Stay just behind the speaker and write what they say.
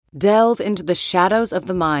Delve into the shadows of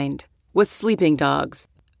the mind with Sleeping Dogs,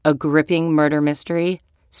 a gripping murder mystery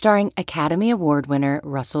starring Academy Award winner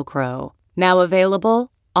Russell Crowe. Now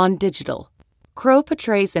available on digital. Crowe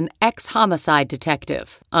portrays an ex-homicide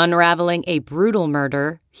detective unraveling a brutal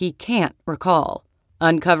murder he can't recall.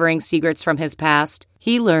 Uncovering secrets from his past,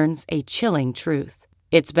 he learns a chilling truth.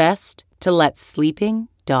 It's best to let sleeping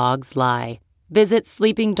dogs lie. Visit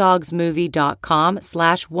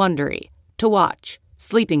sleepingdogsmovie.com/Wondery to watch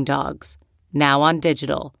Sleeping Dogs, now on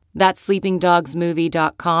digital. That's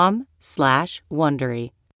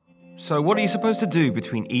sleepingdogsmovie.com/Wondery. So what are you supposed to do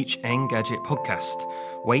between each Engadget podcast?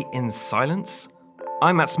 Wait in silence?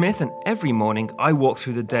 I'm Matt Smith, and every morning I walk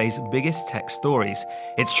through the day's biggest tech stories.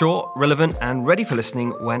 It's short, relevant, and ready for listening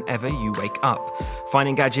whenever you wake up. Find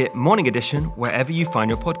Engadget Morning Edition wherever you find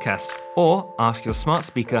your podcasts, or ask your smart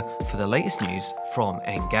speaker for the latest news from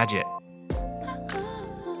Engadget.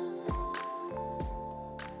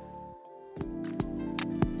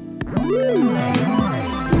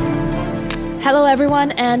 Hello,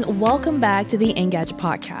 everyone, and welcome back to the Engadget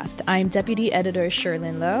podcast. I'm Deputy Editor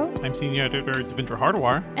Sherlyn Lowe. I'm Senior Editor Devendra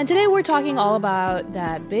Hardawar. And today we're talking all about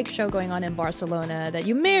that big show going on in Barcelona that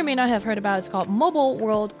you may or may not have heard about. It's called Mobile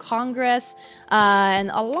World Congress, and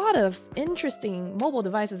a lot of interesting mobile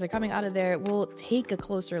devices are coming out of there. We'll take a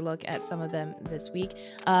closer look at some of them this week.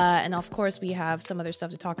 And of course, we have some other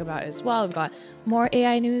stuff to talk about as well. We've got more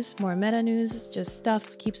AI news, more meta news, just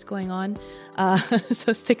stuff keeps going on.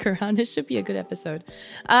 So stick around. It should be a good episode.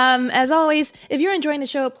 As always, if you're enjoying the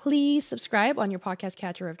show, please subscribe on your podcast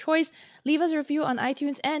catcher of choice. Leave us a review on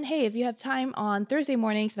iTunes. And hey, if you have time on Thursday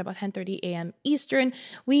mornings at about 10:30 a.m. Eastern,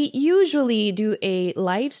 we usually do a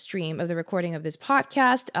live stream of the recording of this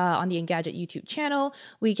podcast on the Engadget YouTube channel.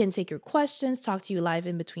 We can take your questions, talk to you live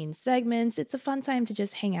in between segments. It's a fun time to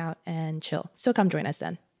just hang out and chill. So come join us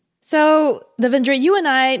then. So, Devendra, you and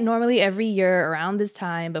I normally every year around this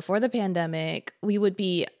time before the pandemic, we would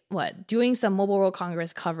be doing some Mobile World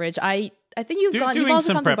Congress coverage. I think you've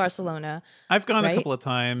also come to Barcelona. I've gone a couple of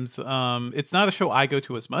times. It's not a show I go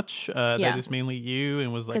to as much. That is mainly you,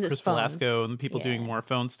 and was like Chris Velasco and people doing more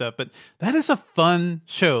phone stuff. But that is a fun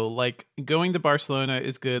show. Like, going to Barcelona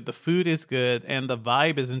is good. The food is good, and the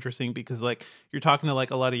vibe is interesting because like you're talking to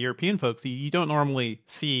like a lot of European folks you don't normally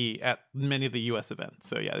see at many of the US events.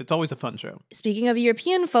 So yeah, it's always a fun show. Speaking of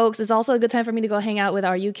European folks, it's also a good time for me to go hang out with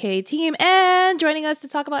our UK team. And joining us to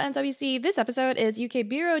talk about MWC this episode is UK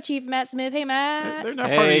Bureau Chief Matt Smith. Hey, Matt. They're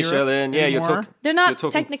not part of Europe Sherlyn. Yeah, you're talking. They're not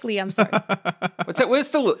technically. I'm sorry. We're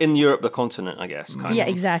still in Europe, the continent, I guess. Kind of.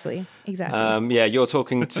 Exactly. You're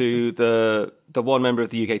talking to the one member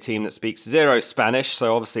of the UK team that speaks zero Spanish.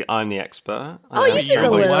 So obviously, I'm the expert. You speak a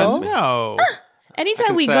little. No.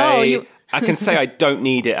 Anytime we go, I can say I don't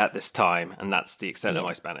need it at this time, and that's the extent of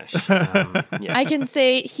my Spanish. I can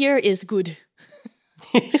say here is good.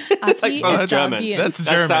 That's German. That's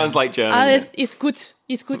that German. Sounds like German. It's good.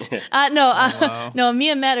 It's good. No. Me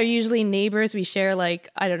and Matt are usually neighbors. We share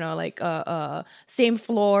same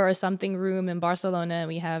floor or something room in Barcelona, and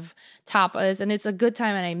we have tapas, and it's a good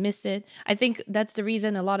time, and I miss it. I think that's the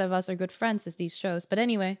reason a lot of us are good friends is these shows. But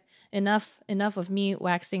anyway, enough of me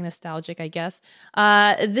waxing nostalgic, I guess.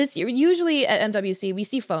 This year, usually at MWC, we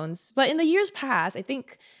see phones, but in the years past, I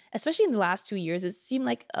think, especially in the last 2 years, it seemed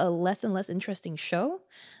like a less and less interesting show.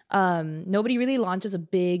 Nobody really launches a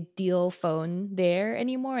big deal phone there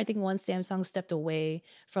anymore. I think once Samsung stepped away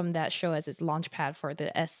from that show as its launch pad for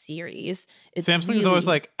the S series, Samsung is always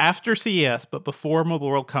like after CES, but before Mobile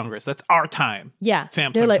World Congress. That's our time. Yeah,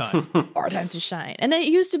 Samsung they're like time. our time to shine. And then it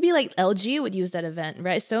used to be like LG would use that event,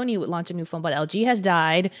 right? Sony would launch a new phone, but LG has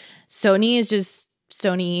died. Sony is just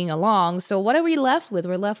Sonying along. So what are we left with?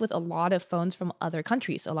 We're left with a lot of phones from other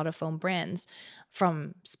countries, a lot of phone brands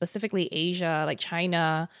from specifically Asia, like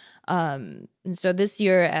China. And so this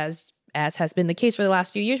year, as has been the case for the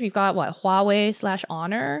last few years, we've got Huawei /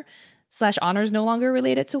 Honor. Honor is no longer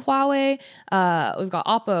related to Huawei. We've got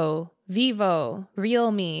Oppo, Vivo,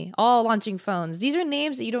 Realme, all launching phones. These are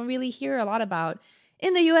names that you don't really hear a lot about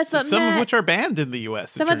in the U.S., but some of which are banned in the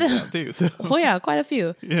U.S. Some of them too. So. Oh yeah, quite a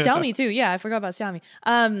few. Yeah. Xiaomi too. Yeah, I forgot about Xiaomi.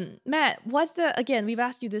 Matt, again? We've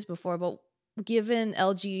asked you this before, but given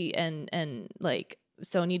LG and like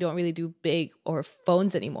Sony don't really do big or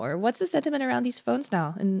phones anymore, what's the sentiment around these phones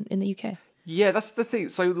now in the UK? Yeah, that's the thing.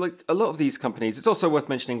 So, like a lot of these companies, it's also worth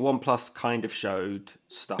mentioning OnePlus kind of showed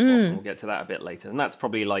stuff off, and we'll get to that a bit later. And that's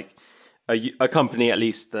probably like a company, at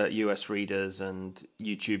least that US readers and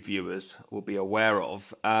YouTube viewers will be aware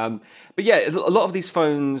of. But yeah, a lot of these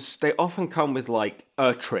phones, they often come with like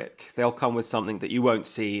a trick. They'll come with something that you won't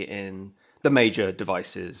see in the major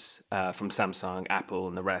devices from Samsung, Apple,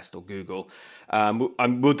 and the rest, or Google.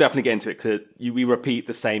 We'll definitely get into it because we repeat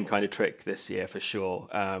the same kind of trick this year for sure.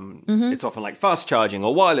 It's often like fast charging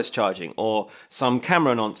or wireless charging or some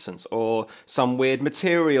camera nonsense or some weird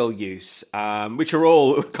material use, which are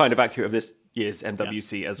all kind of accurate of this year's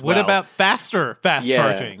MWC as well. What about fast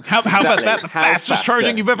charging? How about that? The fastest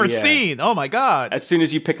charging you've ever seen. Oh my God. As soon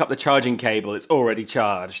as you pick up the charging cable, it's already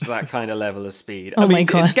charged. That kind of level of speed. Oh my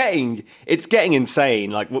God. It's getting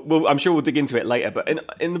insane. Like I'm sure we'll dig into it later, but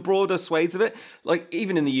in the broader swathes of it, like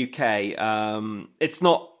even in the UK, it's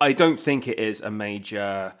not, I don't think it is a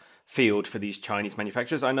major field for these Chinese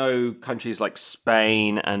manufacturers. I know countries like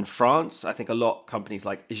Spain and France, I think a lot of companies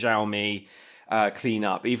like Xiaomi clean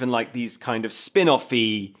up. Even like these kind of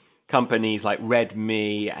spin-off-y companies like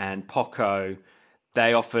Redmi and Poco,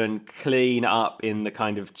 they often clean up in the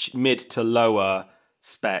kind of mid to lower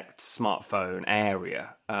spec smartphone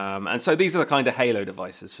area. And so these are the kind of halo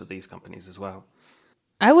devices for these companies as well.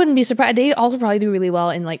 I wouldn't be surprised. They also probably do really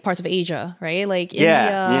well in like parts of Asia, right? Like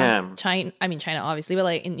India, China. I mean, China obviously, but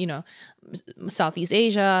like in Southeast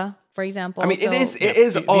Asia, for example. I mean, it is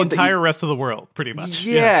the odd. The entire rest of the world, pretty much.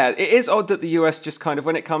 Yeah, it is odd that the US just kind of,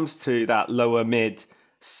 when it comes to that lower mid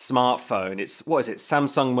smartphone, it's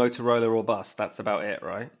Samsung, Motorola, or bust. That's about it,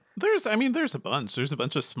 right? There's a bunch. There's a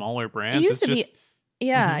bunch of smaller brands. It used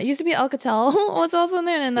to be Alcatel was also in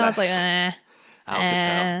there, and then I was like,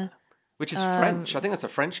 Alcatel. Which is French. I think that's a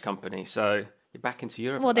French company. So you're back into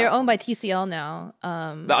Europe. Well, they're owned by TCL now.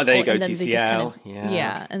 There you go, TCL.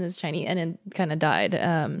 And it's Chinese, and it kind of died.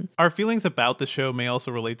 Our feelings about the show may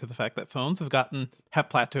also relate to the fact that phones have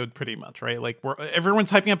plateaued pretty much, right? Like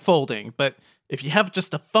everyone's hyping up folding, but if you have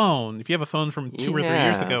just a phone, if you have a phone from 2 or 3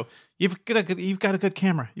 years ago, you've got a good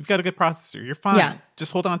camera, you've got a good processor, you're fine. Yeah.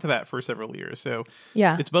 Just hold on to that for several years. So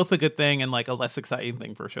it's both a good thing and like a less exciting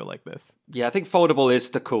thing for a show like this. Yeah, I think foldable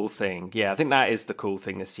is the cool thing. Yeah, I think that is the cool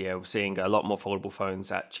thing this year. We're seeing a lot more foldable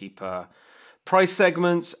phones at cheaper price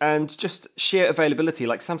segments and just sheer availability.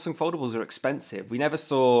 Like Samsung foldables are expensive. We never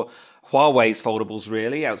saw Huawei's foldables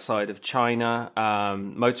really outside of China.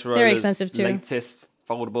 Motorola's latest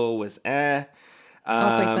foldable was Air.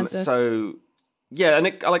 Also expensive. So yeah, and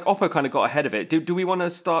Oppo kind of got ahead of it. Do we want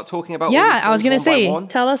to start talking about? Yeah, I was going to say,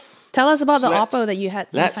 tell us about the Oppo that you had.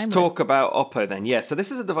 Let's talk about Oppo then. Yeah, so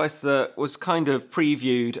this is a device that was kind of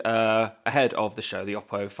previewed ahead of the show, the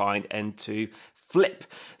Oppo Find N2 Flip.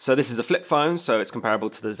 So this is a flip phone, so it's comparable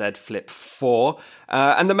to the Z Flip 4.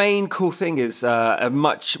 And the main cool thing is a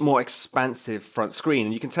much more expansive front screen,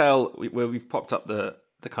 and you can tell where we've popped up the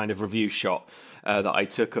kind of review shot that I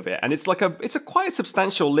took of it, and it's a quite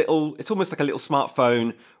substantial little. It's almost like a little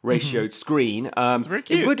smartphone ratioed screen. It's very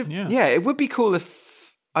cute. It would be cool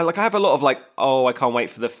if I have a lot of I can't wait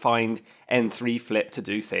for the Find N3 Flip to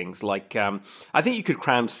do things like. I think you could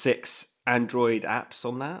cram 6 Android apps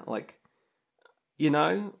on that, it's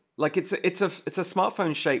a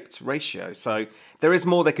smartphone shaped ratio, so there is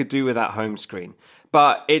more they could do with that home screen,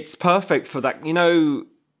 but it's perfect for that.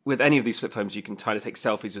 With any of these flip phones, you can try to take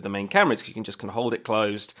selfies with the main cameras because you can just kind of hold it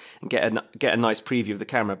closed and get a nice preview of the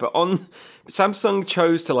camera. But Samsung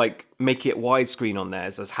chose to make it widescreen on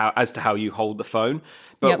theirs as to how you hold the phone.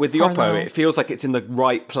 But with the Oppo, it feels like it's in the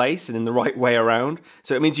right place and in the right way around.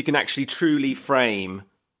 So it means you can actually truly frame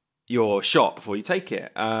your shot before you take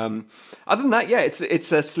it. Other than that,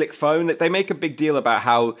 it's a slick phone. They make a big deal about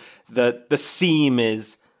how the seam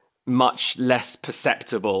is much less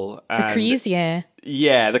perceptible. The crease,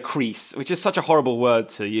 Yeah, the crease, which is such a horrible word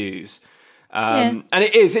to use. And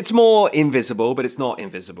it's more invisible, but it's not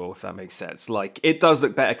invisible, if that makes sense. It does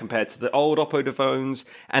look better compared to the old Oppo phones,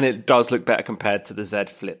 and it does look better compared to the Z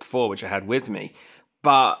Flip 4, which I had with me.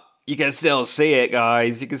 But you can still see it,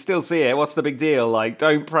 guys. You can still see it. What's the big deal?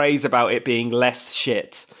 Don't praise about it being less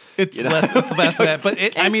shit. It's less bad, but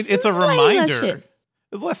it's a reminder.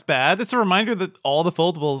 It's less bad. It's a reminder that all the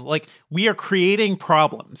foldables, we are creating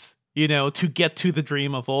problems, to get to the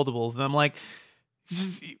dream of foldables. And I'm like,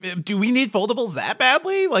 do we need foldables that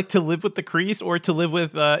badly? To live with the crease, or to live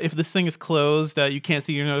with, if this thing is closed, you can't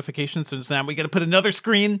see your notifications. So now we got to put another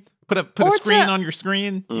screen. Put a screen on your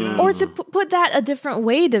screen. Or to put that a different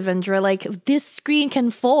way, Devendra, this screen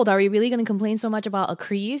can fold. Are we really going to complain so much about a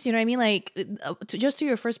crease? You know what I mean? Just to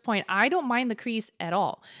your first point, I don't mind the crease at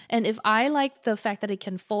all. And if I like the fact that it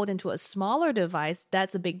can fold into a smaller device,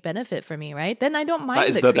 that's a big benefit for me, right? Then I don't mind the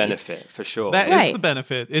crease. That is the benefit, for sure. That is the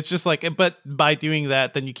benefit. It's just but by doing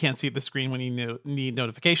that, then you can't see the screen when you need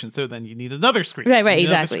notifications. So then you need another screen. Right, exactly.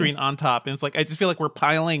 Another screen on top. And it's I just feel like we're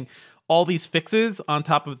piling all these fixes on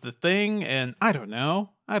top of the thing, and I don't know.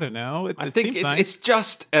 I don't know. I think it's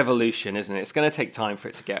just evolution, isn't it? It's going to take time for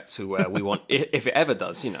it to get to where we want, if it ever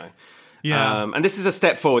does, Yeah. And this is a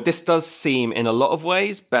step forward. This does seem, in a lot of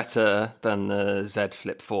ways, better than the Z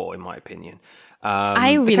Flip 4, in my opinion.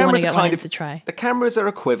 I really want to get one to try. The cameras are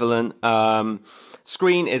equivalent.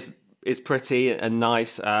 Screen is pretty and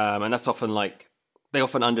nice, and that's often they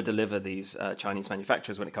often under-deliver these Chinese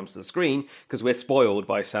manufacturers when it comes to the screen because we're spoiled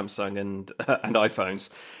by Samsung and iPhones.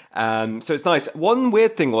 So it's nice. One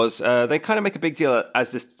weird thing was they kind of make a big deal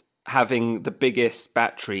as this having the biggest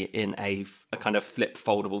battery in a kind of flip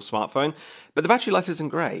foldable smartphone, but the battery life isn't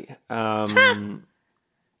great.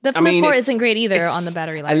 The Flip 4 isn't great either on the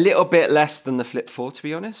battery life. A little bit less than the Flip 4, to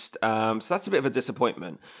be honest. So that's a bit of a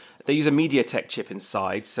disappointment. They use a MediaTek chip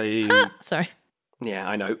inside, so sorry. Yeah,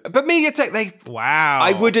 I know. But MediaTek,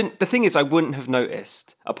 Wow. The thing is, I wouldn't have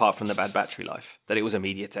noticed, apart from the bad battery life, that it was a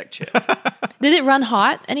MediaTek chip. Did it run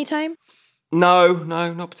hot anytime? No,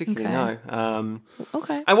 not particularly, no.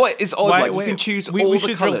 Okay. And what is odd, you can choose all the colours. We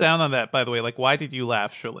should drill down on that, by the way. Why did you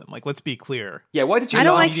laugh, Sherlyn? Let's be clear. Yeah, why did you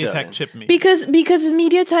laugh, MediaTek chip me? Because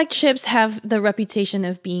MediaTek chips have the reputation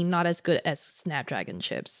of being not as good as Snapdragon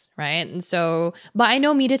chips, right? And so, but I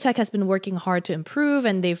know MediaTek has been working hard to improve,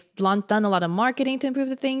 and they've done a lot of marketing to improve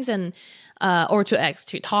the things, and or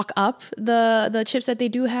to talk up the chips that they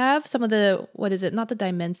do have. Some of the, what is it? Not the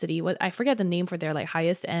Dimensity. I forget the name for their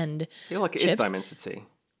highest end. I feel like it chips. is Dimensity.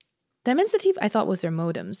 Dimensity, I thought was their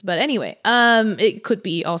modems, but anyway, it could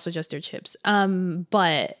be also just their chips.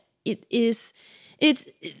 But it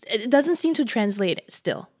doesn't seem to translate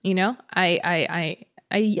still. But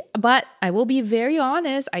I will be very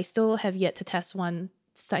honest. I still have yet to test one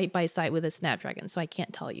side by side with a Snapdragon, so I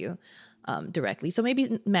can't tell you directly. So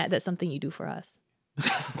maybe, Matt, that's something you do for us.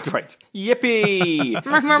 Great. Yippee!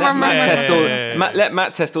 Let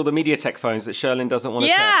Matt test all the MediaTek phones that Sherlyn doesn't want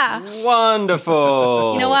to test.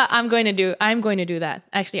 Wonderful. You know what? I'm going to do that.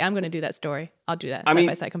 Actually, I'm going to do that story. I'll do that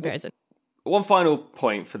side-by-side comparison. One final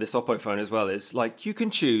point for this Oppo phone as well is you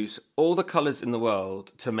can choose all the colors in the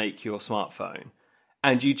world to make your smartphone,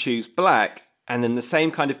 and you choose black and then the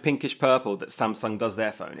same kind of pinkish purple that Samsung does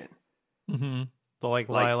their phone in. Mm-hmm. The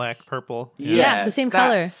lilac purple. Yeah, the same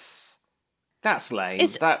color. That's lame.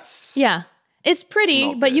 It's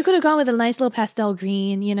pretty, but you could have gone with a nice little pastel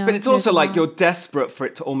green, But it's also you're desperate for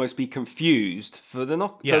it to almost be confused for the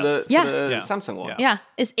Samsung one. Yeah,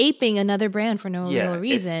 it's aping another brand for no real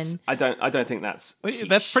reason. I don't think that's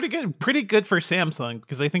pretty good. Pretty good for Samsung,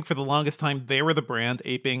 because I think for the longest time they were the brand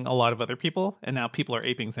aping a lot of other people, and now people are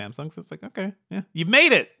aping Samsung. So it's okay, yeah, you've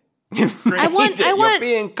made it. You're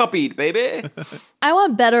being copied, baby. I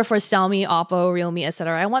want better for Xiaomi, Oppo, Realme,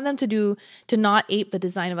 etc. I want them to not ape the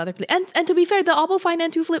design of other people. And to be fair, the Oppo Find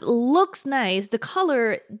N2 Flip looks nice. The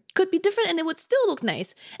color could be different, and it would still look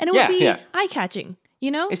nice, and it would be eye-catching.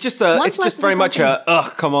 It's just very much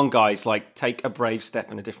come on, guys, take a brave step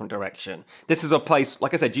in a different direction. This is a place,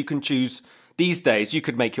 like I said, you can choose. These days, you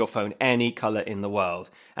could make your phone any color in the world,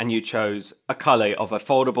 and you chose a color of a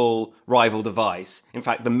foldable rival device. In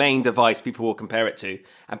fact, the main device people will compare it to,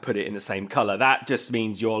 and put it in the same color. That just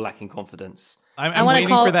means you're lacking confidence. I'm waiting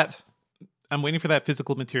for that. I'm waiting for that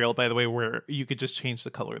physical material, by the way, where you could just change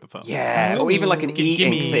the color of the phone. Yeah, or even an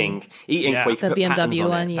e-ink thing. E-ink where you could put BMW patterns on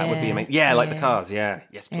one, it. That would be amazing. Yeah, like the cars. Yeah.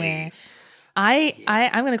 Yes, please. Yeah.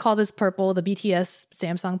 I'm going to call this purple the BTS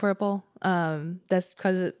Samsung purple. That's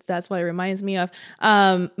because that's what it reminds me of.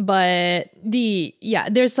 But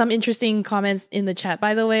there's some interesting comments in the chat.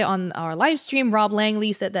 By the way, on our live stream, Rob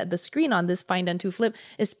Langley said that the screen on this Find N2 Flip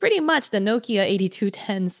is pretty much the Nokia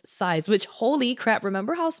 8210's size, which, holy crap,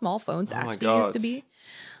 remember how small phones actually used to be?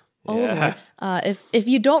 Yeah. If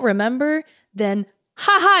you don't remember, then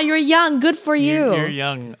haha, you're young. Good for you. You're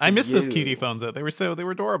young. I miss those cutie phones though. They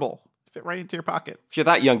were adorable. Fit right into your pocket. If you're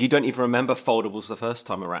that young, you don't even remember foldables the first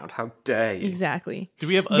time around. How dare you? Exactly. Do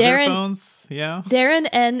we have other phones? Yeah. Darren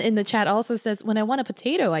N in the chat also says, when I want a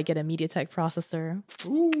potato, I get a MediaTek processor.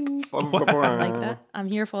 Ooh. I like that. I'm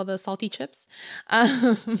here for the salty chips.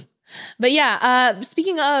 But yeah,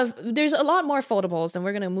 speaking of, there's a lot more foldables, and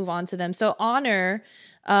we're going to move on to them. So Honor,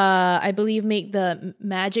 I believe, make the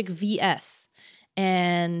Magic VS.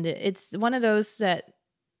 And it's one of those that...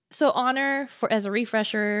 So Honor, as a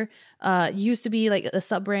refresher, used to be like a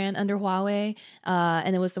sub brand under Huawei,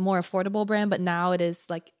 and it was a more affordable brand, but now it is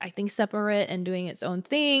like, I think, separate and doing its own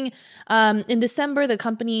thing. In December, the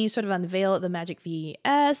company sort of unveiled the Magic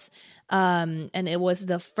VS, and it was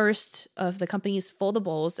the first of the company's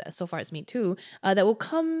foldables, so far it's made two, that will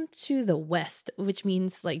come to the West, which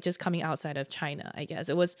means like just coming outside of China, I guess.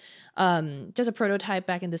 It was just a prototype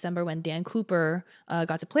back in December when Dan Cooper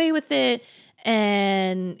got to play with it,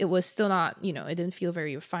 and it was still not, it didn't feel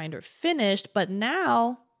very refined or finished, but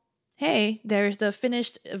now, hey, there's the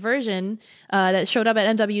finished version that showed up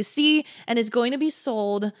at MWC, and it's going to be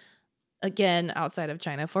sold again outside of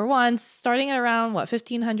China for once, starting at around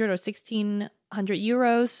 1,500 or 1,600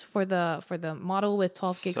 euros for the model with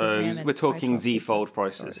 12 gigs of RAM. So we're talking Z Fold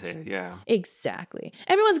prices here, yeah. Exactly.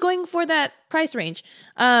 Everyone's going for that price range.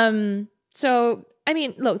 So I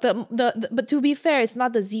mean, look, but to be fair, it's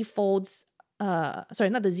not the Z Folds. Not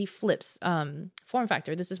the Z Flips form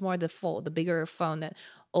factor. This is more the Fold, the bigger phone that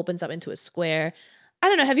opens up into a square. I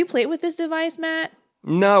don't know. Have you played with this device, Matt?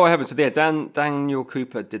 No, I haven't. So yeah, Daniel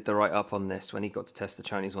Cooper did the write-up on this when he got to test the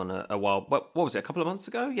Chinese one a while. What was it? A couple of months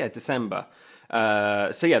ago? Yeah, December.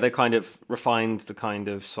 So yeah, they kind of refined the kind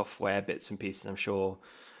of software bits and pieces. I'm sure,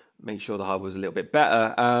 make sure the hardware was a little bit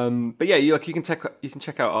better. But yeah, you can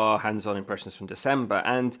check out our hands-on impressions from December.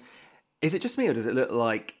 And is it just me, or does it look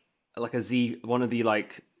like a Z, one of the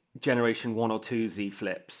like generation 1 or 2 Z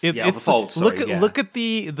Flips? It's a Fold. Sorry, look at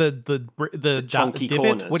the chunky divot.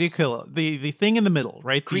 corners. What do you call it? The thing in the middle,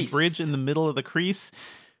 right? Crease. The bridge in the middle of the crease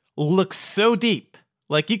looks so deep.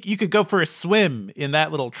 Like you could go for a swim in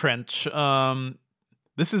that little trench.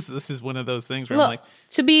 This is one of those things where Look, I'm like,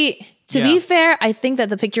 to be fair, I think that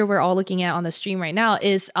the picture we're all looking at on the stream right now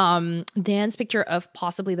is Dan's picture of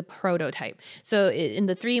possibly the prototype. So in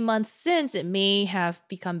the 3 months since, it may have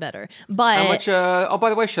become better. But how much? By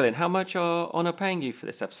the way, Shirley, how much are Honor paying you for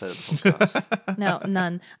this episode of the podcast? No,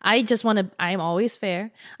 none. I just want to. I'm always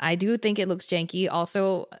fair. I do think it looks janky.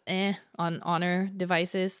 Also, on Honor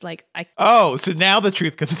devices, like I. Oh, so now the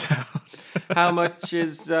truth comes out. How much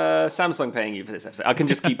is Samsung paying you for this episode? I can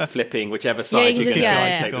just keep flipping whichever side you you're can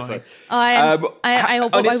going to take this side. I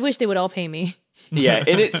wish they would all pay me. Yeah,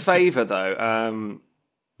 in its favor though,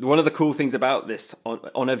 one of the cool things about this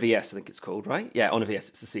Honor VS, I think it's called, right? Yeah, Honor VS,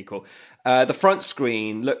 it's a sequel. The front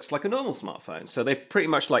screen looks like a normal smartphone, so they've pretty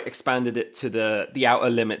much like expanded it to the outer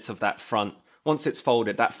limits of that front. Once it's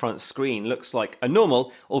folded, that front screen looks like a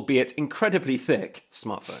normal, albeit incredibly thick,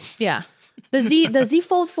 smartphone. Yeah, the Z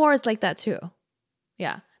Fold 4 is like that too.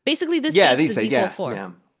 Yeah, basically this is the Z Fold 4.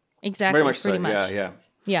 Yeah. Exactly. Very much pretty so. much.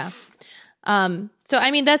 Yeah. So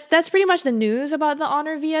I mean that's pretty much the news about the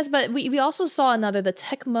Honor VS, but we also saw the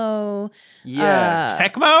Tecmo. Yeah,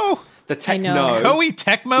 Tecmo. The Tecno. Koei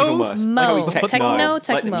Tecmo. Even worse. Mo. Tecno.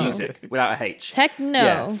 Tecmo. Like the music without a H. Tecno.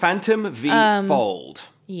 Yeah. Phantom V Fold.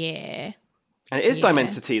 Yeah. And it is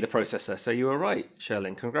Dimensity, the processor. So you were right,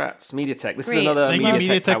 Sherlyn. Congrats, MediaTek. This Great. is another Thank MediaTek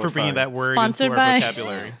you, MediaTek, for bringing phone. that word Sponsored into our by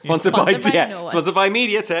vocabulary. Sponsored by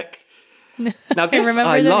MediaTek. Now this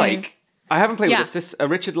I like. Name. I haven't played with this.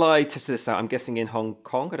 Richard Lai tested this out. I'm guessing in Hong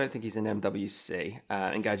Kong. I don't think he's in MWC.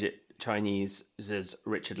 Engadget Chinese's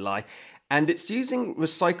Richard Lai, and it's using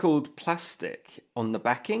recycled plastic on the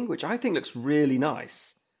backing, which I think looks really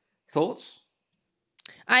nice. Thoughts?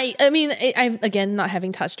 I mean, I'm again not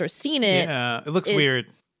having touched or seen it. Yeah, it looks weird.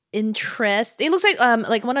 It looks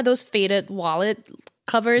like one of those faded wallet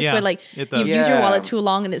covers where like you've used your wallet too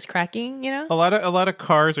long and it's cracking, A lot of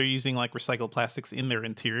cars are using like recycled plastics in their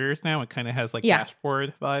interiors now. It kind of has like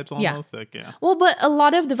dashboard vibes almost. Well, but a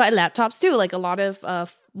lot of laptops too, like a lot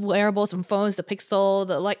of wearables and phones, the Pixel,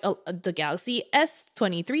 the Galaxy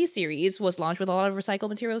S23 series was launched with a lot of recycled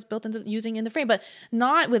materials built into using in the frame, but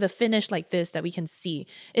not with a finish like this that we can see.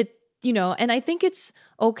 And I think it's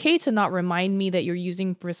okay to not remind me that you're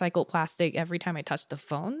using recycled plastic every time I touch the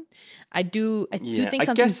phone. I do think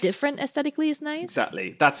something different aesthetically is nice.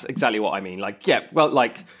 Exactly. That's exactly what I mean.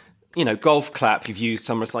 Golf clap, you've used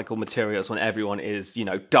some recycled materials when everyone is,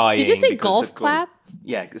 dying. Did you say golf clap?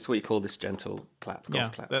 Yeah, that's what you call this gentle clap.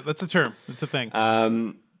 Golf clap. That's a term. It's a thing.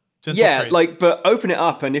 But open it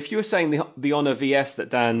up. And if you were saying the Honor VS that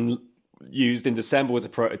Dan used in December was a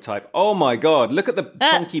prototype, oh my god, look at the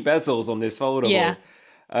chunky bezels on this foldable. You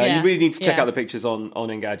really need to check out the pictures on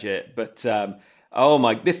Engadget. But Oh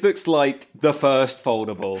my, this looks like the first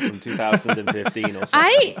foldable from 2015 or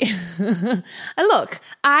something.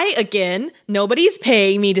 Again, nobody's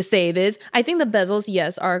paying me to say this. I think the bezels,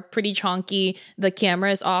 yes, are pretty chonky. The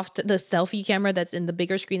camera is off, the selfie camera that's in the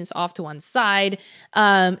bigger screen is off to one side.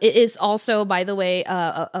 It is also, by the way,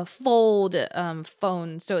 a fold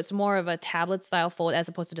phone. So it's more of a tablet style fold as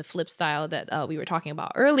opposed to the flip style that we were talking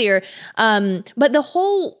about earlier. But the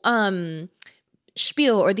whole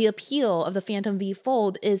spiel or the appeal of the Phantom V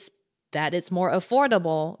Fold is that it's more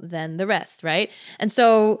affordable than the rest, right? And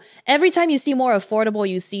so every time you see more affordable,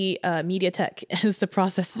 you see MediaTek as the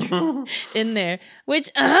processor in there, which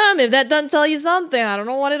if that doesn't tell you something, I don't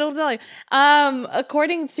know what it'll tell you.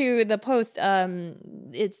 According to the post,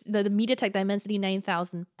 it's the MediaTek Dimensity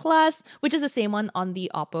 9000 Plus, which is the same one on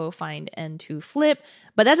the Oppo Find N2 Flip.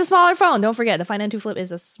 But that's a smaller phone. Don't forget, the Find N2 Flip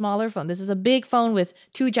is a smaller phone. This is a big phone with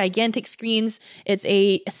two gigantic screens. It's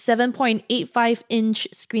a 7.85-inch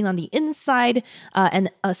screen on the inside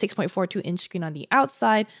and a 6.42-inch screen on the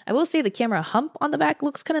outside. I will say the camera hump on the back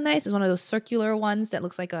looks kind of nice. It's one of those circular ones that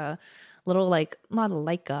looks like a little, like, not a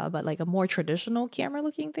Leica, but like a more traditional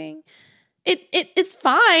camera-looking thing. It's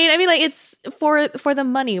fine. I mean, like, it's for the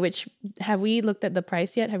money, which, have we looked at the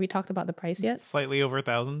price yet? Have we talked about the price yet? Slightly over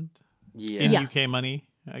 $1,000. Yeah. In UK money,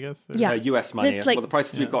 I guess. Yeah. US money. It's like, well, the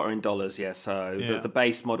prices we've got are in dollars, yeah. So the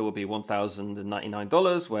base model will be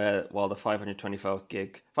 $1,099, while the 512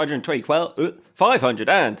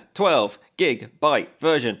 gigabyte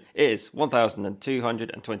version is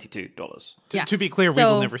 $1,222. Yeah. To be clear, we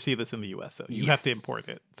will never see this in the US, so you have to import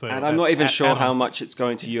it. So and I'm not even sure how much it's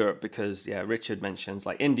going to Europe because, Richard mentions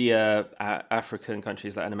like India, African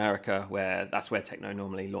countries, Latin America, that's where Tecno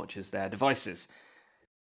normally launches their devices.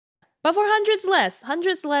 But for hundreds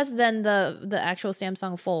less than the actual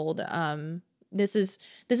Samsung Fold. This is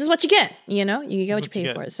what you get. You know, you get what you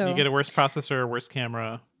pay for it. So you get a worse processor, a worse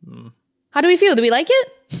camera. How do we feel? Do we like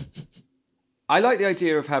it? I like the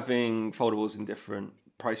idea of having foldables in different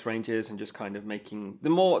price ranges and just kind of making the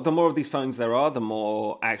more of these phones there are, the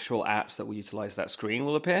more actual apps that will utilize that screen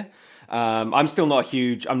will appear. I'm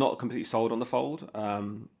not completely sold on the Fold.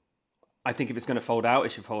 I think if it's going to fold out,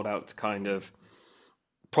 it should fold out to kind of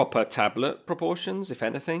proper tablet proportions, if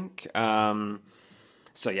anything. That's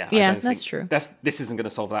true. This isn't going to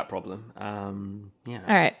solve that problem. All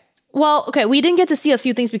right. Well, okay, we didn't get to see a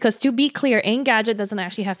few things because, to be clear, Engadget doesn't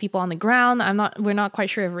actually have people on the ground. We're not quite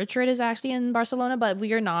sure if Richard is actually in Barcelona, but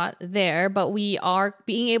we are not there. But we are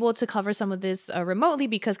being able to cover some of this remotely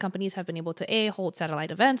because companies have been able to hold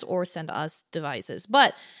satellite events or send us devices.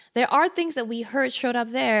 But there are things that we heard showed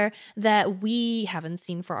up there that we haven't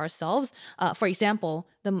seen for ourselves. For example,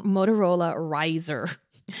 the Motorola Riser,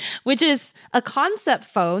 which is a concept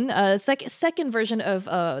phone, second version of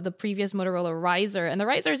the previous Motorola Riser. And the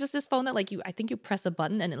Riser is just this phone that I think you press a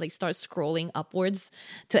button and it starts scrolling upwards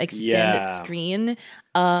to extend its screen.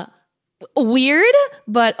 Weird,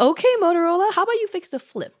 but okay, Motorola. How about you fix the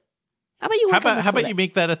flip? How about you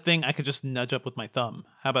make that a thing I could just nudge up with my thumb?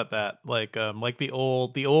 How about that? Like the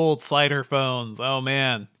old slider phones. Oh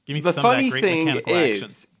man, give me some of that great mechanical action.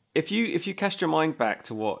 If you cast your mind back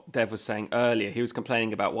to what Dev was saying earlier, he was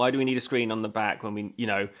complaining about why do we need a screen on the back when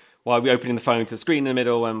why are we opening the phone to the screen in the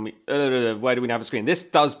middle and why do we have a screen? This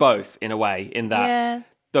does both in a way, in that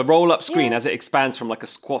the roll-up screen as it expands from like a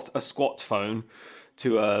squat phone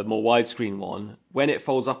to a more widescreen one, when it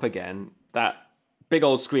folds up again, that big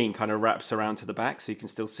old screen kind of wraps around to the back so you can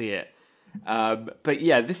still see it. But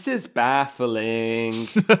yeah, this is baffling.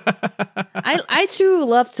 I too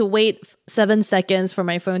love to wait 7 seconds for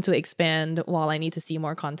my phone to expand while I need to see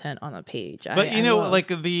more content on a page. But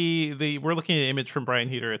we're looking at an image from Brian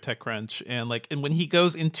Heater at TechCrunch, and when he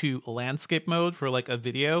goes into landscape mode for like a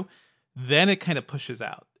video, then it kind of pushes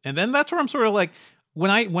out, and then that's where I'm sort of like, when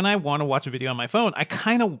I want to watch a video on my phone, I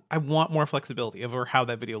want more flexibility over how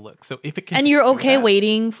that video looks. So if it can, and you're okay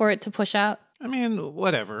waiting for it to push out. I mean,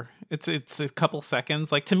 whatever. It's a couple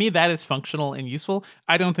seconds. Like, to me, that is functional and useful.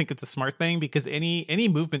 I don't think it's a smart thing because any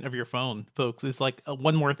movement of your phone, folks, is like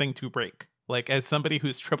one more thing to break. Like, as somebody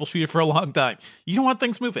who's troubleshooted for a long time, you don't want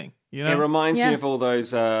things moving. You know? It reminds me of all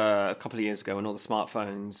those a couple of years ago when all the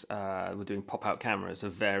smartphones were doing pop-out cameras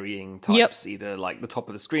of varying types. Either like the top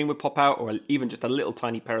of the screen would pop out, or even just a little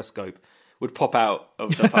tiny periscope would pop out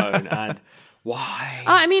of the phone. And why?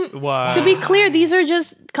 Why? To be clear, these are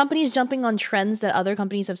just companies jumping on trends that other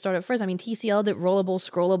companies have started first. I mean, TCL did rollable,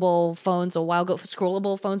 scrollable phones a while ago.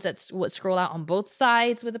 Scrollable phones that would scroll out on both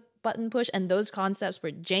sides with a button push, and those concepts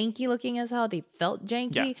were janky looking as hell. They felt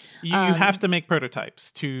janky. Yeah. You have to make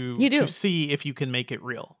prototypes to see if you can make it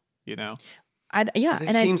real, you know?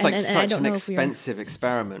 It seems like such an expensive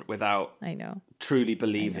experiment without truly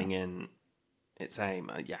believing in its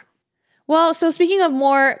aim. Well, so speaking of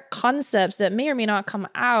more concepts that may or may not come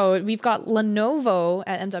out, we've got Lenovo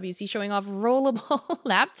at MWC showing off rollable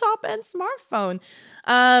laptop and smartphone.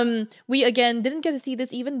 We, again, didn't get to see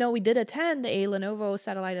this, even though we did attend a Lenovo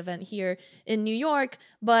satellite event here in New York.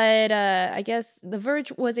 But I guess The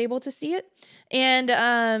Verge was able to see it. And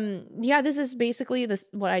this is basically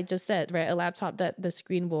what I just said, right? A laptop that the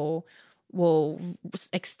screen will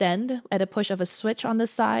extend at a push of a switch on the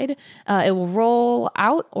side. It will roll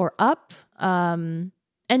out or up. And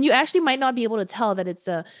you actually might not be able to tell that it's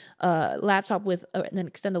a laptop with an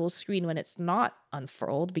extendable screen when it's not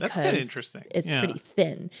unfurled, because that's kind of interesting. It's pretty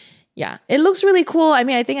thin. Yeah, it looks really cool. I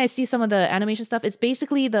mean, I think I see some of the animation stuff. It's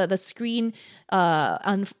basically the screen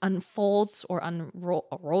unfolds or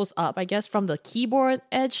rolls up, I guess, from the keyboard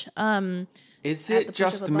edge. Is it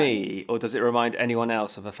just me, or does it remind anyone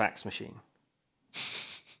else of a fax machine?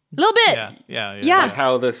 A little bit. Yeah. Like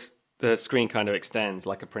how the screen kind of extends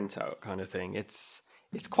like a printout kind of thing. It's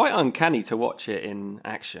quite uncanny to watch it in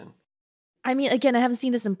action. I mean, again, I haven't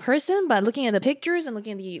seen this in person, but looking at the pictures and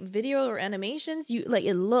looking at the video or animations,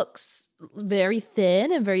 it looks very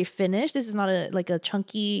thin and very finished. This is not a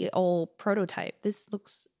chunky old prototype. This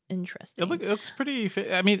looks interesting. It looks pretty.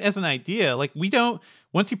 I mean, as an idea,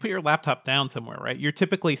 once you put your laptop down somewhere, right, you're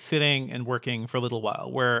typically sitting and working for a little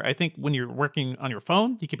while, where I think when you're working on your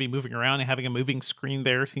phone, you could be moving around, and having a moving screen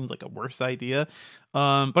there seems like a worse idea.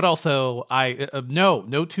 But also,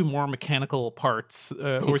 no two more mechanical parts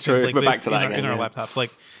or things like this in our laptops.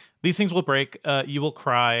 Like, these things will break, you will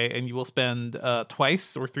cry, and you will spend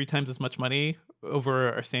twice or three times as much money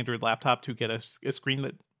over a standard laptop to get a screen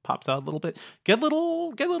that pops out a little bit. Get a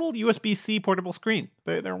little USB-C portable screen.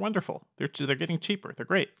 They're wonderful. They're getting cheaper. They're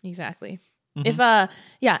great. Exactly. Mm-hmm.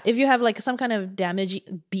 If you have some kind of damaged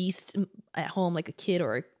beast at home, like a kid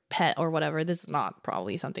or a pet or whatever, this is not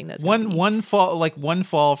probably something that's one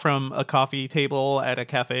fall from a coffee table at a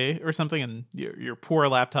cafe or something, and your poor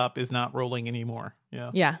laptop is not rolling anymore.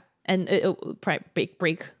 Yeah. And it'll probably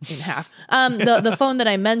break in half. The phone that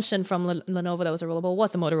I mentioned from Lenovo that was a rollable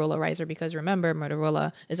was the Motorola Razr, because remember,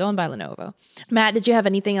 Motorola is owned by Lenovo. Matt, did you have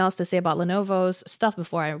anything else to say about Lenovo's stuff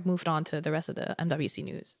before I moved on to the rest of the MWC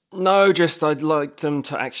news? No, just I'd like them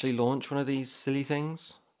to actually launch one of these silly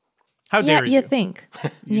things. How dare you? You think.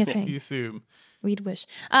 You assume. We'd wish.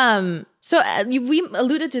 We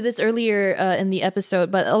alluded to this earlier in the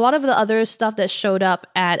episode, but a lot of the other stuff that showed up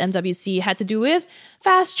at MWC had to do with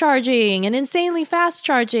fast charging and insanely fast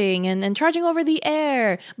charging and charging over the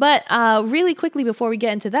air. But really quickly, before we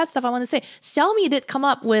get into that stuff, I want to say Xiaomi did come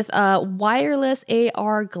up with wireless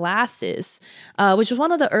AR glasses, which was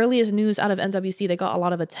one of the earliest news out of MWC that got a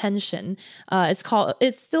lot of attention.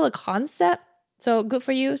 It's still a concept, so good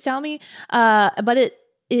for you, Xiaomi. But it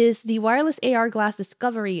is the wireless AR Glass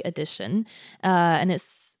Discovery Edition, and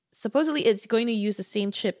it's going to use the same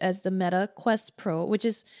chip as the Meta Quest Pro, which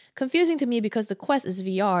is confusing to me because the Quest is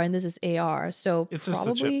VR and this is AR. So it's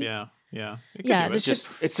probably, just a chip, yeah.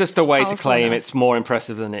 It's just a way to claim it's more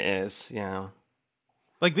impressive than it is. Yeah.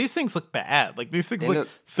 Like, these things look bad. Like, these things look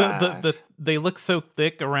so they look so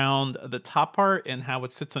thick around the top part and how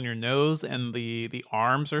it sits on your nose, and the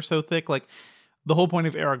arms are so thick. Like, the whole point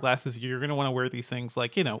of AR glasses, you're going to want to wear these things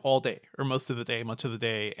all day or most of the day, much of the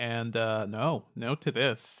day. And no to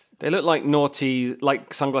this. They look like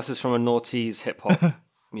sunglasses from a Naughties hip hop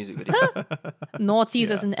music video. Naughties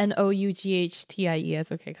as in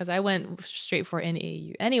Noughties, okay, because I went straight for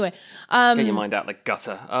NAU. Anyway, get your mind out the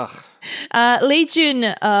gutter. Ugh. Lei Jun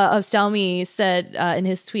of Xiaomi said in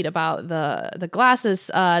his tweet about the glasses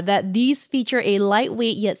that these feature a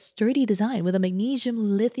lightweight yet sturdy design with a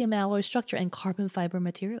magnesium lithium alloy structure and carbon fiber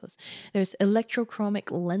materials. There's electrochromic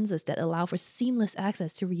lenses that allow for seamless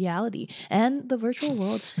access to reality and the virtual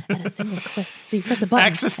world at a single click. So you press a button.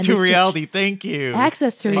 Access to reality. Thank you.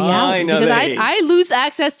 Access to reality, because I lose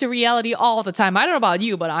access to reality all the time. I don't know about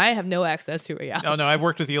you, but I have no access to reality. No, I've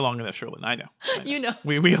worked with you long enough, Sherlyn. I know. You know.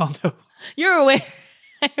 We all know. You're aware.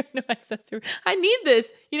 I have no access to. I need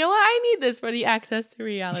this. You know what? I need this for the access to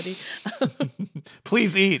reality.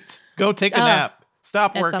 Please eat. Go take a nap.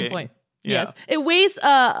 Stop working. At some point. Yeah. Yes. It weighs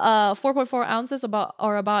 4.4 ounces, about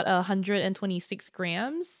 126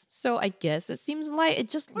 grams. So I guess it seems light. It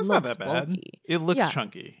just looks not that bad. Bulky. It looks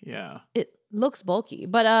chunky. Yeah. It looks bulky.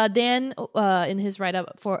 But Dan, in his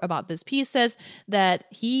write-up about this piece, says that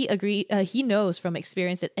he knows from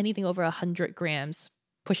experience that anything over 100 grams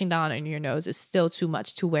pushing down on your nose is still too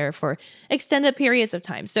much to wear for extended periods of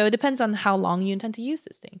time. So it depends on how long you intend to use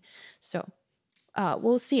this thing. So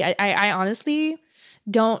we'll see. I honestly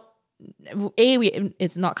don't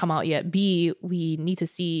it's not come out yet. B, we need to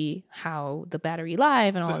see how the battery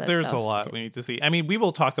life and all that There's stuff. a lot we need to see. I mean, we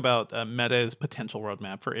will talk about Meta's potential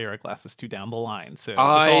roadmap for AR glasses 2 down the line. So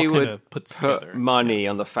I would put money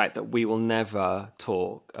on the fact that we will never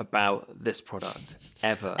talk about this product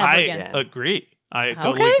ever again. I agree. I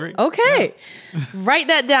totally agree. Okay. Yeah. Write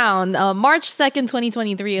that down. March 2nd,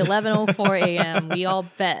 2023, 11:04 a.m. We all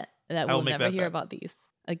bet that we'll never hear about these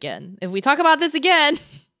again. If we talk about this again,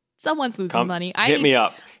 someone's losing money. Hit me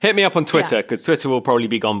up. Hit me up on Twitter, because Twitter will probably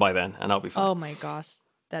be gone by then, and I'll be fine. Oh my gosh.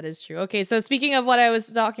 That is true. Okay, so speaking of what I was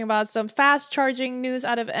talking about, some fast charging news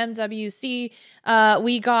out of MWC.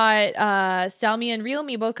 We got Xiaomi and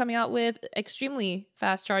Realme both coming out with extremely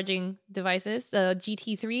fast charging devices. The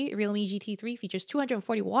GT3, Realme GT3 features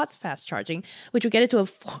 240 watts fast charging, which will get it to a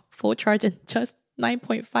full charge in just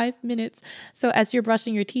 9.5 minutes. So as you're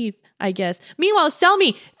brushing your teeth, I guess. Meanwhile,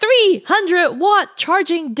 Xiaomi 300-watt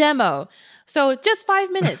charging demo. So just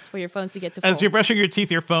 5 minutes for your phones to get to full. As you're brushing your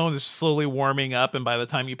teeth, your phone is slowly warming up, and by the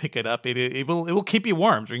time you pick it up, it will keep you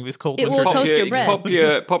warm during these cold winter days. It will toast your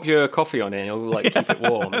bread. Pop your coffee on it, and it'll keep it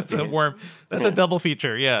warm. That's a double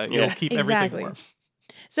feature. Yeah, it'll keep everything warm.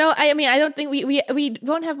 So I mean, I don't think we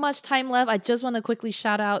don't have much time left. I just want to quickly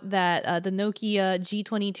shout out that the Nokia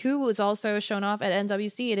G22 was also shown off at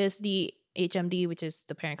MWC. It is the HMD, which is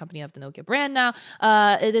the parent company of the Nokia brand now.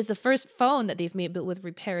 It is the first phone that they've made built with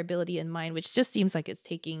repairability in mind, which just seems like it's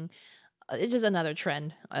taking... It's just another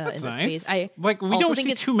trend in the space. We don't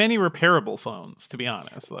see too many repairable phones, to be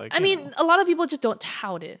honest. I mean, a lot of people just don't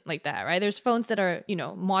tout it like that, right? There's phones that are,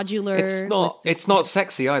 modular. It's not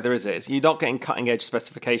sexy either, is it? You're not getting cutting edge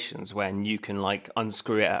specifications when you can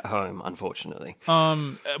unscrew it at home. Unfortunately,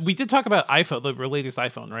 we did talk about iPhone, the latest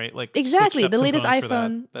iPhone, right? Exactly, the latest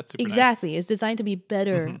iPhone. That's super exactly nice. Is designed to be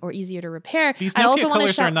better or easier to repair. These Nokia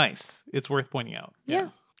colors are nice. It's worth pointing out.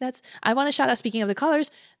 Yeah. I want to shout out, speaking of the colors,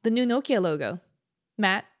 the new Nokia logo.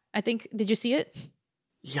 Matt, did you see it?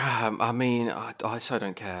 Yeah, I mean, I so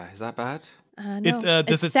don't care. Is that bad? No.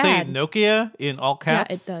 Does it say Nokia in all caps?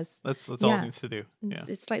 Yeah, it does. That's all it needs to do. Yeah.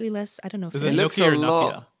 It's slightly less, I don't know. Is it Nokia or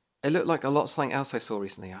Nokia? It looked like a lot of something else I saw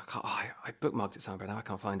recently. I bookmarked it somewhere, but now I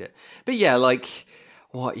can't find it. But yeah,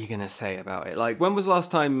 what are you going to say about it? When was the last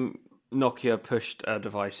time Nokia pushed a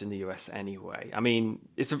device in the US anyway? I mean,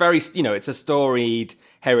 it's it's a storied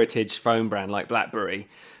heritage phone brand like BlackBerry,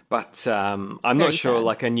 but I'm not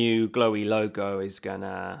sure a new glowy logo is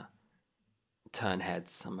gonna turn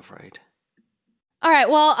heads, I'm afraid. All right,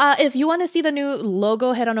 well, if you want to see the new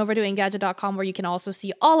logo, head on over to Engadget.com, where you can also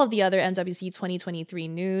see all of the other MWC 2023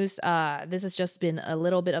 news. This has just been a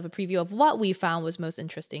little bit of a preview of what we found was most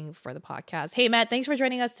interesting for the podcast. Hey, Matt, thanks for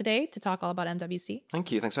joining us today to talk all about MWC.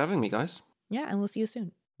 Thank you. Thanks for having me, guys. Yeah, and we'll see you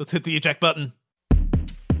soon. Let's hit the eject button.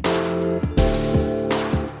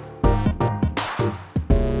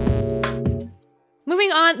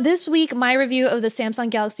 Moving on, this week, my review of the Samsung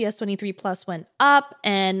Galaxy S23 Plus went up,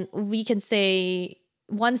 and we can say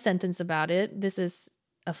one sentence about it. This is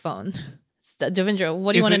a phone. Devendra,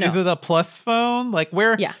 what do you want to know? Is it a Plus phone?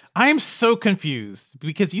 Yeah. I'm so confused,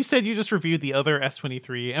 because you said you just reviewed the other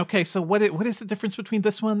S23. Okay, so what is the difference between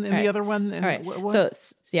this one and the other one? And all right.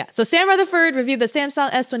 So Sam Rutherford reviewed the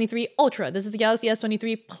Samsung S23 Ultra. This is the Galaxy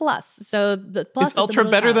S23 Plus. So the Plus is Ultra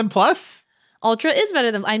better than Plus? Ultra is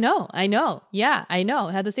better than... I know. Yeah, I know.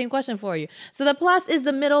 I had the same question for you. So the Plus is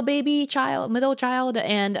the middle child,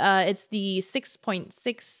 and it's the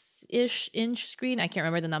 6.6-ish inch screen. I can't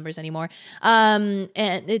remember the numbers anymore. And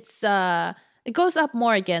it's... it goes up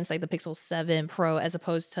more against the Pixel 7 Pro as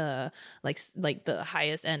opposed to like the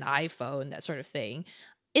highest end iPhone, that sort of thing.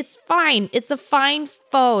 It's fine. It's a fine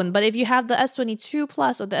phone. But if you have the S22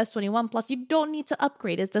 Plus or the S21 Plus, you don't need to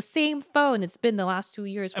upgrade. It's the same phone. It's been the last 2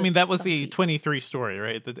 years. I mean, that was the 23 story,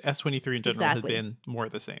 right? The S23 in general has been more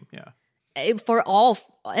the same. Yeah. For all,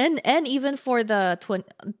 and even for the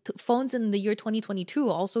phones in the year 2022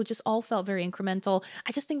 also just all felt very incremental.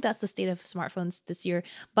 I just think that's the state of smartphones this year.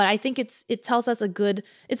 But I think it tells us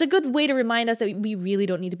it's a good way to remind us that we really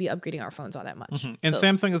don't need to be upgrading our phones all that much. Mm-hmm. And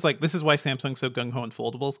Samsung is this is why Samsung's so gung-ho on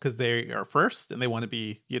foldables, because they are first and they want to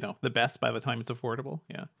be, the best by the time it's affordable.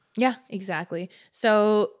 Yeah. Yeah, exactly.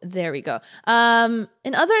 So there we go. In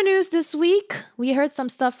other news this week, we heard some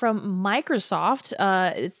stuff from Microsoft.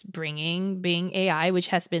 It's bringing Bing AI, which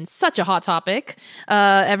has been such a hot topic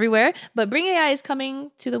everywhere. But Bing AI is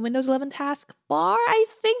coming to the Windows 11 taskbar. I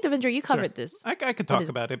think, Devendra, you covered this. I could talk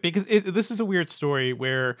about it because this is a weird story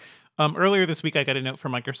where earlier this week I got a note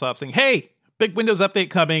from Microsoft saying, hey, big Windows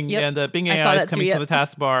update coming, and Bing AI is coming to the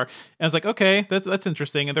taskbar. And I was like, okay, that's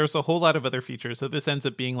interesting. And there's a whole lot of other features. So this ends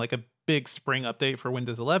up being like a big spring update for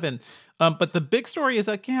Windows 11. But the big story is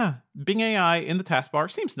like, Bing AI in the taskbar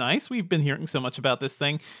seems nice. We've been hearing so much about this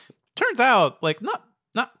thing. Turns out, like,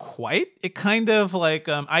 not quite. It kind of like,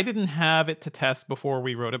 I didn't have it to test before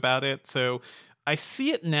we wrote about it. So I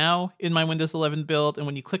see it now in my Windows 11 build. And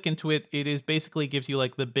when you click into it, it is basically gives you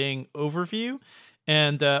like the Bing overview.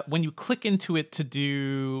 And when you click into it to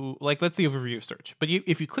do, like, that's the overview search. But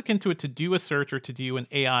if you click into it to do a search or to do an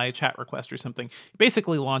AI chat request or something, it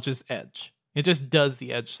basically launches Edge. It just does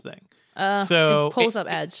the Edge thing. So it pulls up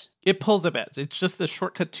Edge. It pulls up Edge. It's just a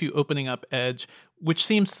shortcut to opening up Edge, which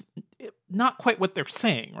seems not quite what they're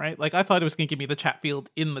saying, right? Like, I thought it was going to give me the chat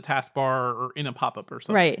field in the taskbar or in a pop-up or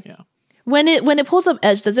something. Right. Yeah. When it pulls up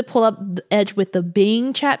Edge, does it pull up the Edge with the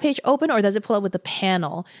Bing chat page open, or does it pull up with the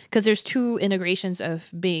panel? Because there's 2 integrations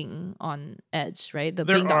of Bing on Edge, right? The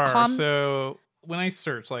Bing.com. So when I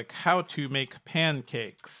search like how to make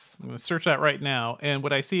pancakes, I'm going to search that right now. And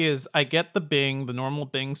what I see is I get the normal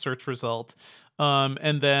Bing search result.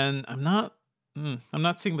 And then I'm not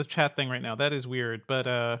seeing the chat thing right now. That is weird. But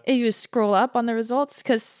if you scroll up on the results,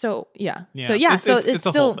 because it's a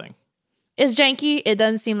still whole thing. It's janky. It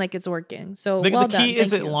doesn't seem like it's working. So the key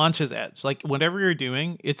is it launches Edge. Like, whatever you're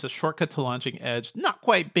doing, it's a shortcut to launching Edge. Not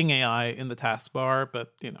quite Bing AI in the taskbar,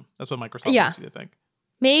 but that's what Microsoft wants you to think.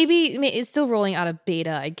 Maybe it's still rolling out of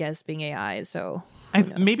beta, I guess, Bing AI. So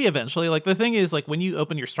maybe eventually. Like, the thing is, like, when you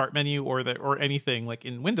open your start menu or anything like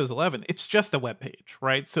in Windows 11, it's just a web page,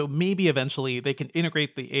 right? So maybe eventually they can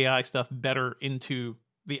integrate the AI stuff better into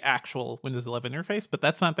the actual Windows 11 interface, but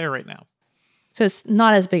that's not there right now. So it's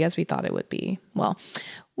not as big as we thought it would be. Well,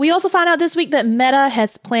 we also found out this week that Meta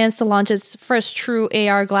has plans to launch its first true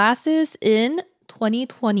AR glasses in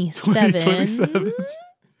 2027.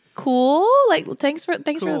 Cool. Like, thanks for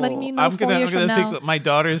letting me know. I'm gonna think that my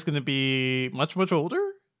daughter is gonna be much older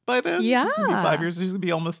by then. Yeah, she's gonna be 5 years. She's gonna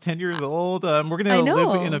be almost 10 years old. We're gonna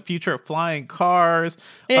live in a future of flying cars.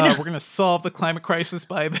 We're gonna solve the climate crisis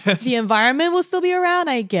by then. The environment will still be around,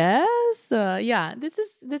 I guess.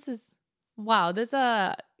 This is. Wow, that's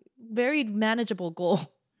a very manageable goal.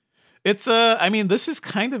 It's this is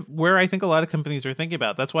kind of where I think a lot of companies are thinking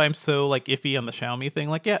about. That's why I'm so like iffy on the Xiaomi thing.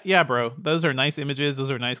 Like, yeah, bro, those are nice images, those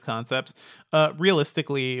are nice concepts.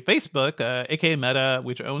 Realistically, Facebook, aka Meta,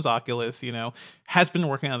 which owns Oculus, has been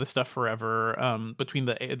working on this stuff forever. Between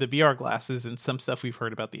the VR glasses and some stuff we've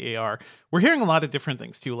heard about the AR, we're hearing a lot of different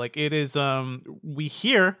things too. Like, it is, we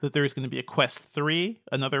hear that there's going to be a Quest 3,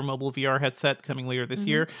 another mobile VR headset coming later this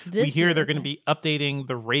year. We hear they're going to be updating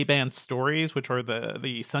the Ray-Ban Stories, which are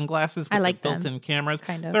the sunglasses with the built-in cameras.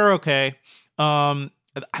 Kind of. They're okay. I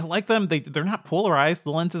like them. They're not polarized.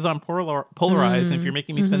 The lens is on polarized. And if you're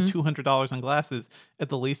making me spend $200 on glasses, at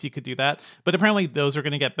the least you could do that. But apparently those are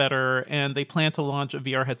going to get better. And they plan to launch a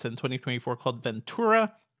VR headset in 2024 called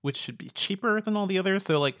Ventura, which should be cheaper than all the others.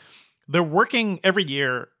 So like, they're working every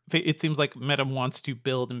year. It seems like Meta wants to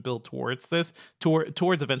build towards this,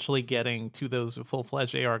 towards eventually getting to those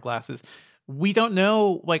full-fledged AR glasses. We don't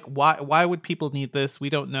know, like, why would people need this? We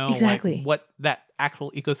don't know exactly what that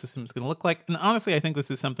actual ecosystem is going to look like. And honestly, I think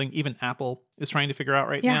this is something even Apple is trying to figure out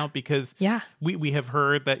right now, because we have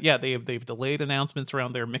heard that, they've delayed announcements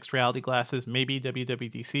around their mixed reality glasses. Maybe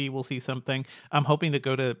WWDC will see something. I'm hoping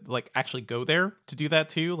to actually go there to do that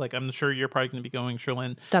too. Like, I'm sure you're probably going to be going,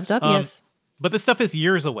 Cherlynn. Dub, yes. But this stuff is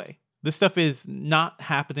years away. This stuff is not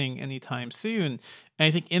happening anytime soon. And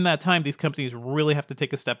I think in that time, these companies really have to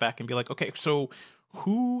take a step back and be like, okay, so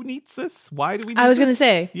who needs this? Why do we need this? I was going to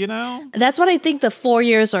say, that's what I think the 4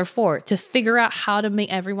 years are for, to figure out how to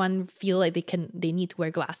make everyone feel like they need to wear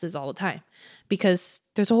glasses all the time. Because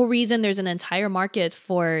there's a whole reason there's an entire market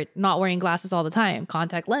for not wearing glasses all the time.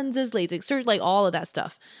 Contact lenses, LASIK surgery, like all of that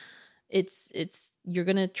stuff. It's you're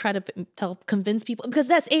going to try to convince people, because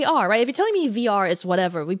that's AR, right? If you're telling me VR is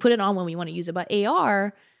whatever, we put it on when we want to use it. But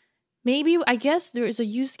AR, maybe, I guess there's a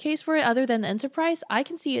use case for it other than enterprise. I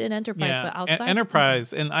can see it in enterprise, but outside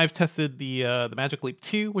enterprise, and I've tested the Magic Leap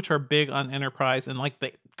 2, which are big on enterprise, and like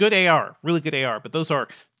the good AR, really good AR, but those are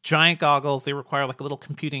giant goggles. They require like a little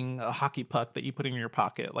computing hockey puck that you put in your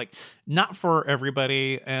pocket. Like, not for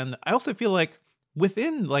everybody. And I also feel like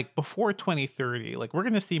within, like, before 2030, like, we're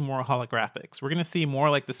going to see more holographics. We're going to see more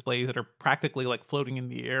like displays that are practically like floating in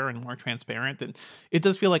the air and more transparent. And it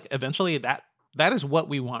does feel like eventually that is what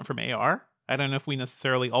we want from AR. I don't know if we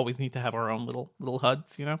necessarily always need to have our own little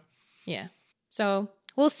HUDs, Yeah. So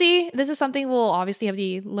we'll see. This is something we'll obviously have to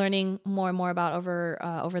be learning more and more about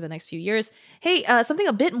over the next few years. Hey, something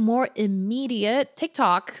a bit more immediate.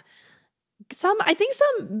 TikTok. I think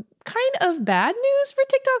some kind of bad news for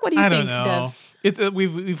TikTok? What do you think, Dev? I don't know. It's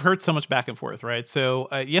we've heard so much back and forth, right? So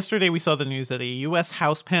yesterday we saw the news that a U.S.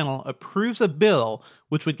 House panel approves a bill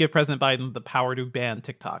which would give President Biden the power to ban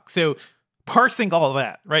TikTok. So parsing all of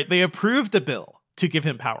that, right? They approved a bill to give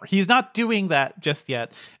him power. He's not doing that just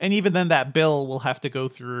yet. And even then that bill will have to go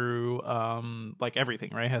through like everything,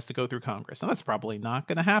 right? It has to go through Congress. And that's probably not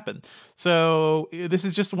going to happen. So this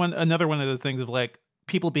is just another one of the things of like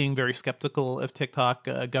people being very skeptical of TikTok,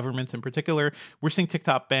 governments in particular. We're seeing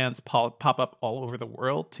TikTok bans pop up all over the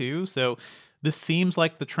world too. So this seems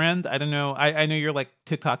like the trend. I don't know. I know you're like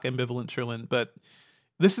TikTok ambivalent, Cherlynn, but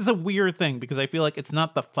this is a weird thing because I feel like it's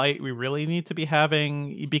not the fight we really need to be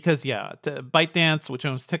having because, ByteDance, which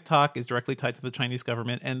owns TikTok, is directly tied to the Chinese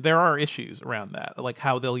government. And there are issues around that, like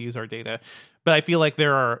how they'll use our data. But I feel like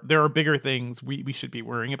there are bigger things we should be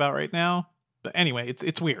worrying about right now. But anyway,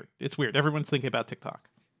 it's weird. It's weird. Everyone's thinking about TikTok.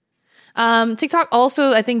 TikTok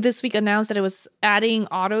also, I think this week announced that it was adding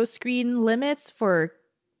auto screen limits for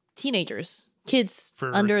teenagers, kids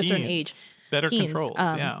under a certain age. Better controls,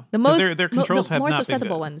 yeah. The most their controls have more not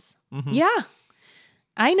susceptible been ones. Mm-hmm. Yeah,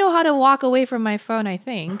 I know how to walk away from my phone. I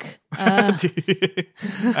think. I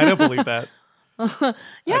don't believe that. Yeah,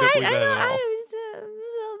 I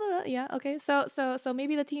know. Yeah. Okay. So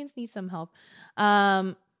maybe the teens need some help.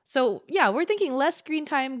 So yeah, we're thinking less screen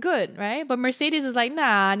time, good, right? But Mercedes is like,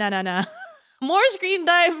 nah. More screen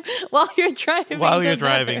time while you're driving. While you're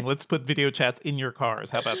driving, let's put video chats in your cars.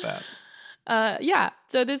 How about that?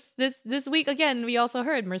 So this week again, we also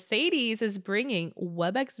heard Mercedes is bringing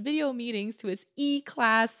WebEx video meetings to its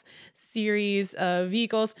E-Class series of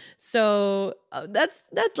vehicles. So that's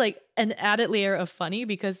like an added layer of funny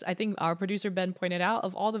because I think our producer Ben pointed out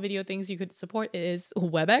of all the video things you could support is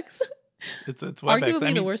WebEx. It's WebEx.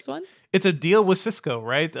 Arguably the worst one. It's a deal with Cisco,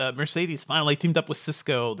 right? Mercedes finally teamed up with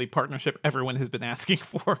Cisco, the partnership everyone has been asking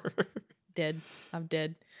for. I'm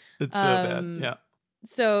dead. It's so bad. Yeah.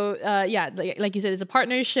 So, like you said, it's a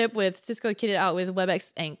partnership with Cisco kitted out with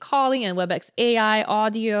WebEx and calling and WebEx AI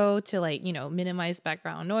audio to minimize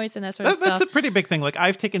background noise and that sort of stuff. That's a pretty big thing. Like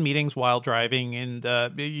I've taken meetings while driving and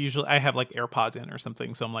usually I have like AirPods in or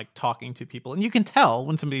something. So I'm like talking to people and you can tell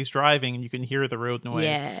when somebody's driving and you can hear the road noise.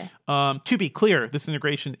 Yeah. To be clear, this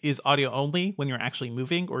integration is audio only when you're actually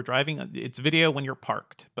moving or driving. It's video when you're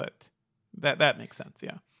parked, but that makes sense.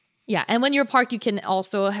 Yeah. Yeah, and when you're parked, you can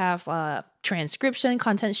also have transcription,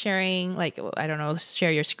 content sharing, like, I don't know,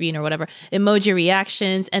 share your screen or whatever, emoji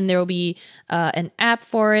reactions, and there will be an app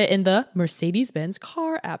for it in the Mercedes-Benz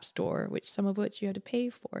car app store, some of which you have to pay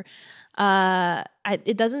for.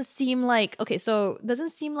 It doesn't seem like,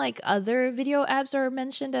 other video apps are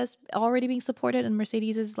mentioned as already being supported in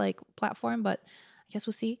Mercedes' platform, but I guess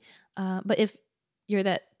we'll see. But if you're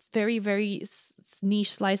that very, very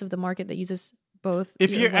niche slice of the market that uses both. If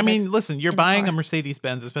you're buying a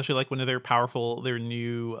Mercedes-Benz, especially like one of their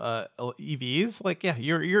new EVs.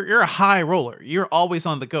 You're a high roller. You're always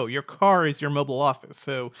on the go. Your car is your mobile office.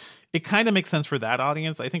 So it kind of makes sense for that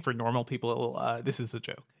audience. I think for normal people, this is a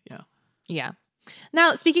joke. Yeah. Yeah.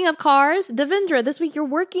 Now, speaking of cars, Devendra, this week you're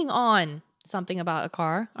working on something about a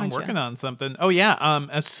car. I'm working on something. Oh yeah.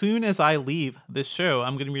 As soon as I leave this show,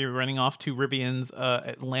 I'm going to be running off to Rivian's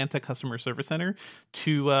Atlanta Customer Service Center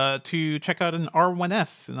to check out an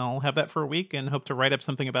R1S, and I'll have that for a week and hope to write up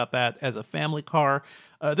something about that as a family car.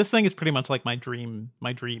 This thing is pretty much like my dream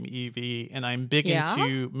EV, and I'm big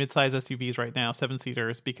into midsize SUVs right now,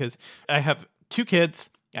 7-seaters, because I have 2 kids.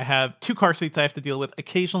 I have 2 car seats I have to deal with.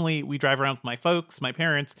 Occasionally, we drive around with my folks, my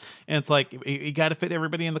parents, and it's like, you got to fit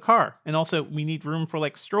everybody in the car. And also, we need room for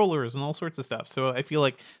like strollers and all sorts of stuff. So I feel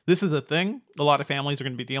like this is a thing a lot of families are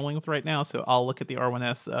going to be dealing with right now. So I'll look at the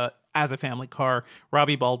R1S as a family car.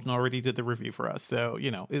 Robbie Baldwin already did the review for us. So,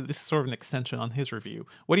 this is sort of an extension on his review.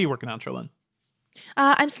 What are you working on, Cherlynn?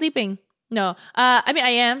 I'm sleeping. No, I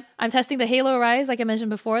am. I'm testing the Halo Rise, like I mentioned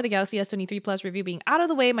before, the Galaxy S23 Plus review being out of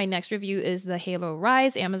the way. My next review is the Halo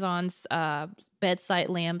Rise, Amazon's bedside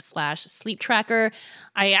lamp / sleep tracker.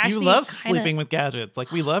 You love sleeping with gadgets.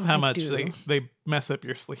 Like, we love how much they mess up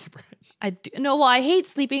your sleep, right? I do. No, well, I hate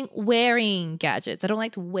sleeping wearing gadgets. I don't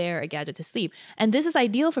like to wear a gadget to sleep. And this is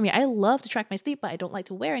ideal for me. I love to track my sleep, but I don't like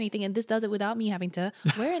to wear anything. And this does it without me having to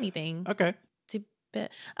wear anything. Okay. But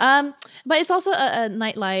it's also a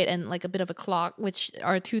nightlight and like a bit of a clock, which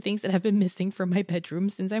are 2 things that have been missing from my bedroom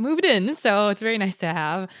since I moved in. So it's very nice to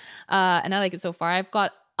have. And I like it so far. I've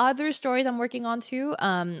got other stories I'm working on too.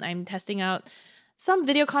 I'm testing out some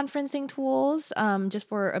video conferencing tools just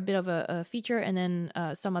for a bit of a feature, and then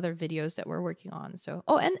some other videos that we're working on. So,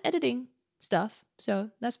 and editing stuff.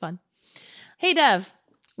 So that's fun. Hey, Dev,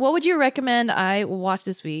 what would you recommend I watch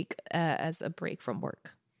this week as a break from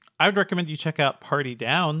work? I would recommend you check out Party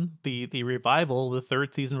Down, the revival, the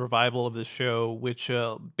third season revival of the show, which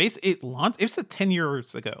basically it was 10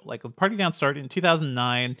 years ago. Like Party Down started in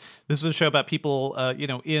 2009. This was a show about people,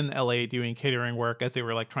 in LA doing catering work as they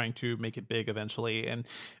were like trying to make it big eventually. And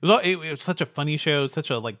it was such a funny show,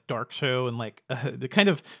 such a like dark show, and like the kind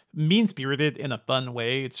of mean spirited in a fun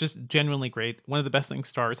way. It's just genuinely great. One of the best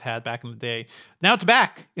things Starz had back in the day. Now it's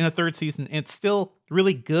back in a third season. And it's still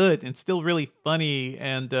really good and still really funny.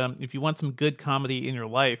 And if you want some good comedy in your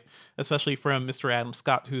life, especially from Mr. Adam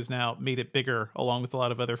Scott, who's now made it bigger along with a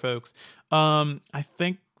lot of other folks, I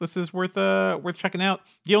think this is worth checking out.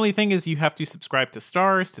 The only thing is you have to subscribe to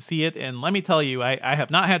Starz to see it. And let me tell you, I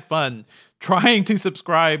have not had fun trying to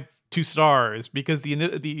subscribe to Starz, because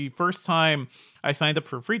the first time I signed up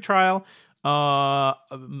for a free trial,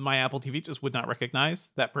 my Apple TV just would not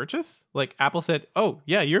recognize that purchase. Like Apple said, "Oh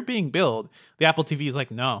yeah, you're being billed." The Apple TV is like,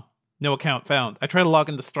 no account found. I try to log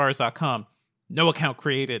into Starz.com, no account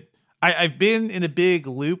created. I've been in a big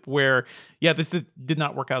loop where, this did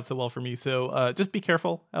not work out so well for me. So just be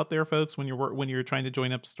careful out there, folks, when you're trying to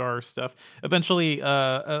join up Starz stuff. Eventually,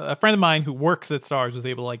 a friend of mine who works at Starz was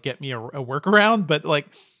able to like get me a workaround, but like.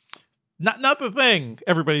 Not the thing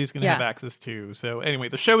everybody's going to have access to. So anyway,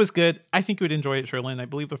 the show is good. I think you would enjoy it, Cherlynn. I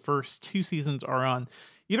believe the first 2 seasons are on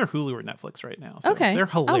either Hulu or Netflix right now. So okay. They're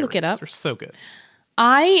hilarious. I'll look it up. They're so good.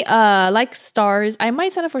 I like Starz. I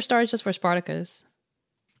might sign up for Starz just for Spartacus.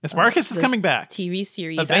 Spartacus is coming back. TV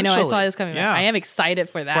series. Eventually. I know. I saw this coming back. I am excited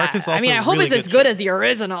for that. Spartacus also I hope really it's as good as the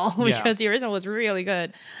original, because the original was really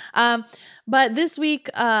good. But this week,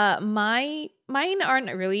 mine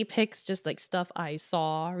aren't really picks, just like stuff I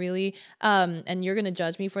saw, really. And you're gonna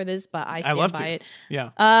judge me for this, but I stand by it. Yeah.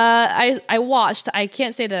 I watched. I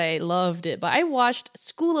can't say that I loved it, but I watched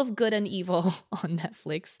School of Good and Evil on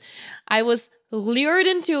Netflix. I was lured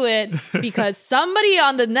into it because somebody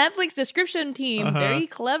on the Netflix description team very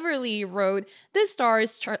cleverly wrote, "This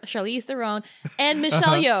stars Charlize Theron and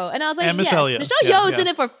Michelle Yeoh," and I was like, Michelle Yeoh is in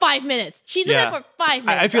it for 5 minutes. She's in it for 5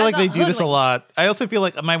 minutes. I feel like they do this a lot. I also feel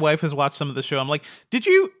like my wife has watched some of the show. I'm like, did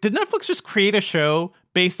Netflix just create a show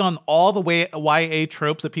based on all the YA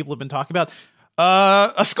tropes that people have been talking about?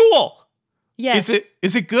 A school. Yes.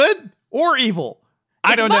 Is it good or evil?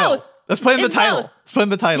 I don't know. Let's put in the title. Let's put in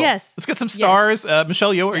the title. Yes. Let's get some stars. Yes.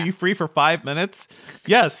 Michelle Yeoh, are you free for 5 minutes?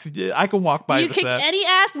 Yes, I can walk by. Do you kick any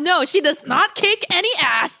ass? No, she does not kick any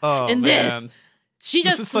ass in this. She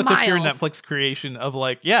just smiles. Such a pure Netflix creation of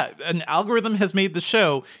like, an algorithm has made the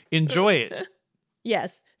show. Enjoy it.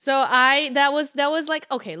 Yes. So that was like,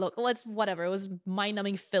 okay, look, whatever. It was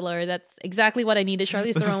mind-numbing filler. That's exactly what I needed.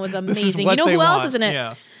 Charlize Theron was amazing. You know who else is in it?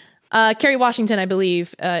 Yeah. Kerry Washington, I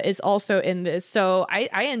believe, is also in this. So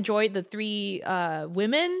I enjoyed the 3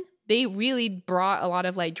 women. They really brought a lot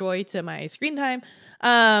of like joy to my screen time.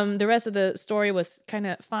 The rest of the story was kind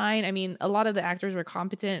of fine. I mean, a lot of the actors were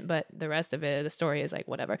competent, but the rest of it, the story is like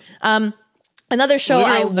whatever. Another show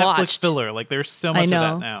I watched. Netflix filler. Like there's so much of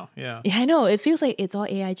that now. Yeah, I know. It feels like it's all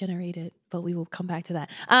AI generated, but we will come back to that.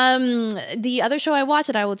 The other show I watched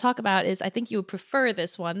that I will talk about is, I think you would prefer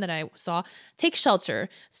this one that I saw, Take Shelter,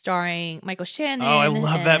 starring Michael Shannon. Oh, I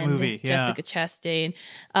love that movie. Jessica Chastain.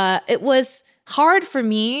 It was hard for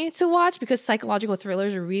me to watch because psychological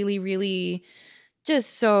thrillers are really, really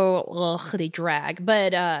just so they drag.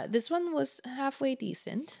 But this one was halfway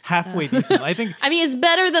decent. I think. I mean, it's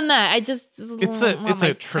better than that. It's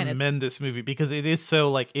a tremendous movie because it is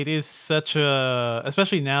so like, it is such a,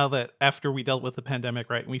 especially now that after we dealt with the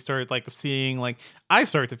pandemic, right? And we started like seeing like, I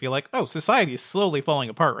started to feel like, oh, society is slowly falling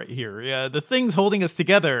apart right here. Yeah, the things holding us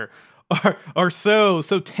together are so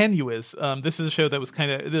tenuous. This is a show that was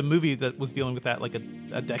kind of the movie that was dealing with that like a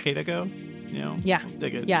decade ago. Yeah.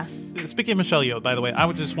 Speaking of Michelle Yeoh, by the way, I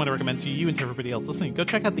would just want to recommend to you and to everybody else listening, go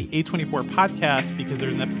check out the A24 podcast, because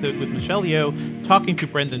there's an episode with Michelle Yeoh talking to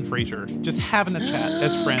Brendan Fraser, just having a chat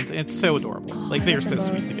as friends, and it's so adorable. Like they are so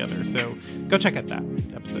sweet together. So go check out that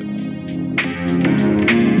episode.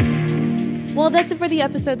 Well, that's it for the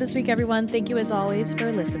episode this week, everyone. Thank you as always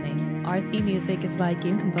for listening. Our theme music is by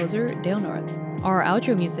game composer Dale North. Our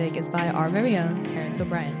outro music is by our very own Terrence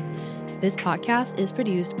O'Brien. This podcast is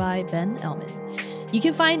produced by Ben Elman. You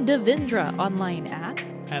can find Devindra online at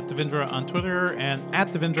Devindra on Twitter and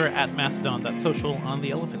at Devindra at Mastodon.social on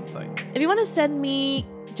the Elephant site. If you want to send me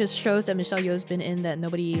just shows that Michelle Yeoh's been in that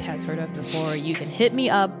nobody has heard of before, you can hit me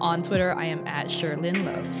up on Twitter. I am at Cherlynn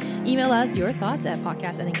Low. Email us your thoughts at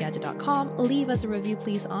podcast@engadget.com. Leave us a review,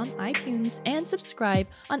 please, on iTunes, and subscribe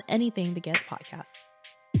on anything that gets podcasts.